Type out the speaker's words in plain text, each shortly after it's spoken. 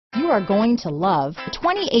are going to love the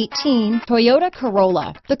 2018 Toyota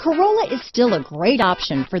Corolla. The Corolla is still a great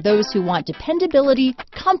option for those who want dependability,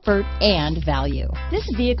 comfort, and value. This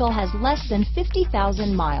vehicle has less than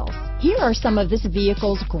 50,000 miles. Here are some of this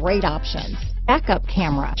vehicle's great options: backup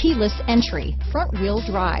camera, keyless entry, front wheel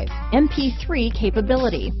drive, MP3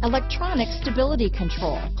 capability, electronic stability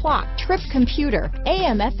control, clock, trip computer,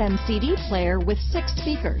 AM/FM CD player with 6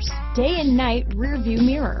 speakers, day and night rear view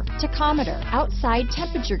mirror, tachometer, outside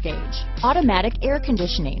temperature gauge, automatic air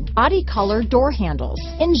conditioning, body color door handles,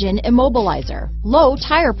 engine immobilizer, low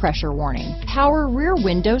tire pressure warning, power rear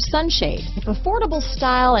window sunshade. If affordable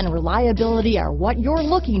style and reliability are what you're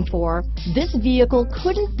looking for, this vehicle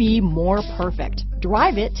couldn't be more perfect.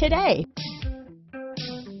 Drive it today.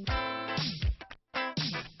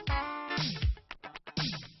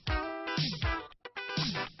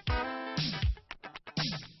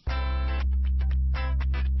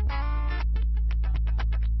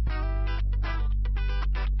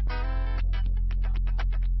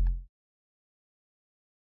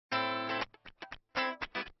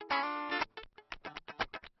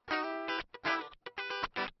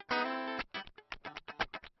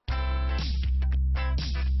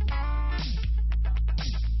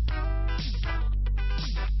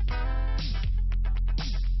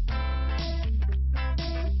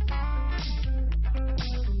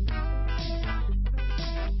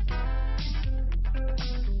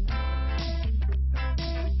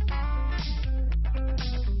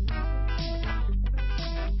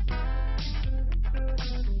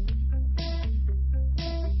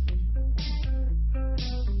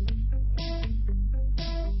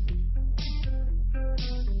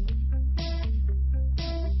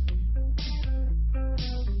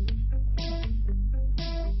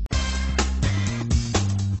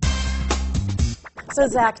 So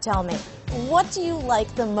Zach, tell me, what do you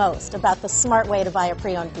like the most about the smart way to buy a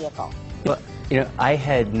pre-owned vehicle? Well, I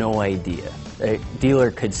had no idea a dealer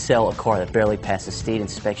could sell a car that barely passed a state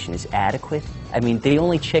inspection as adequate. I mean, they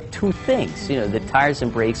only check 2 things. The tires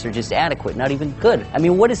and brakes are just adequate, not even good. I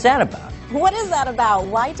mean, what is that about? What is that about?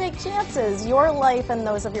 Why take chances? Your life and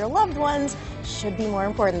those of your loved ones should be more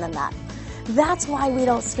important than that. That's why we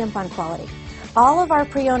don't skimp on quality. All of our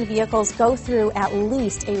pre-owned vehicles go through at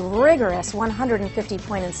least a rigorous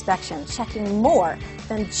 150-point inspection, checking more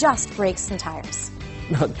than just brakes and tires.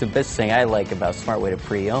 The best thing I like about Smart Way to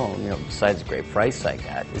Pre-Own, besides the great price I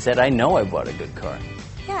got, is that I know I bought a good car.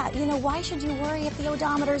 Yeah, why should you worry if the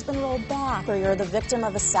odometer's been rolled back, or you're the victim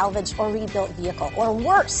of a salvaged or rebuilt vehicle, or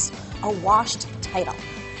worse, a washed title?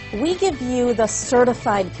 We give you the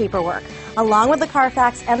certified paperwork, along with the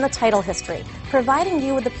Carfax and the title history, providing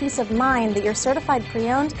you with the peace of mind that your certified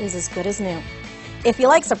pre-owned is as good as new. If you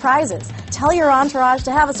like surprises, tell your entourage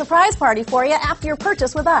to have a surprise party for you after your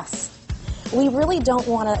purchase with us. We really don't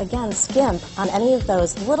want to, again, skimp on any of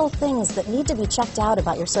those little things that need to be checked out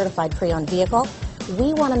about your certified pre-owned vehicle.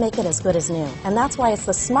 We want to make it as good as new, and that's why it's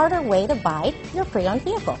the smarter way to buy your pre-owned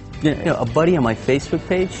vehicle. A buddy on my Facebook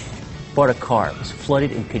page bought a car, was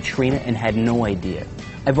flooded in Katrina, and had no idea.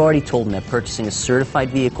 I've already told him that purchasing a certified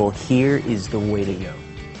vehicle here is the way to go.